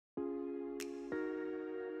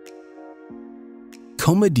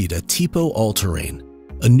Comodita Tipo all-terrain,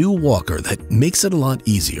 a new walker that makes it a lot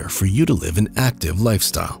easier for you to live an active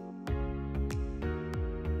lifestyle.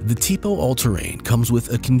 The Tipo all-terrain comes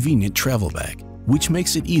with a convenient travel bag, which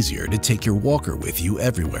makes it easier to take your walker with you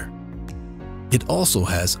everywhere. It also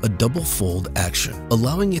has a double fold action,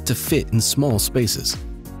 allowing it to fit in small spaces.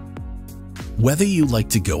 Whether you like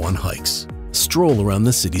to go on hikes, stroll around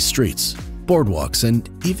the city streets, boardwalks, and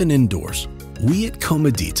even indoors, we at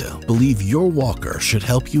Comodita believe your walker should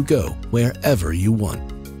help you go wherever you want.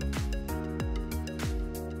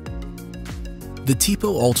 The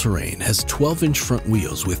Tipo all-terrain has 12-inch front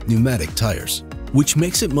wheels with pneumatic tires, which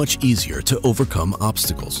makes it much easier to overcome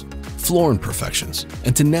obstacles, floor imperfections,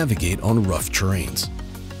 and to navigate on rough terrains.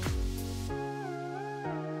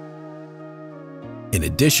 In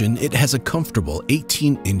addition, it has a comfortable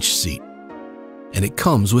 18-inch seat, and it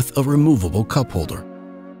comes with a removable cup holder.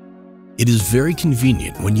 It is very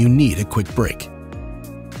convenient when you need a quick break.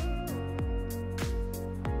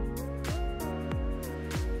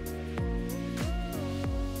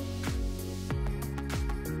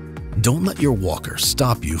 Don't let your walker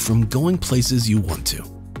stop you from going places you want to.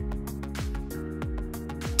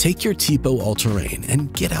 Take your Tipo all-terrain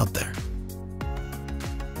and get out there.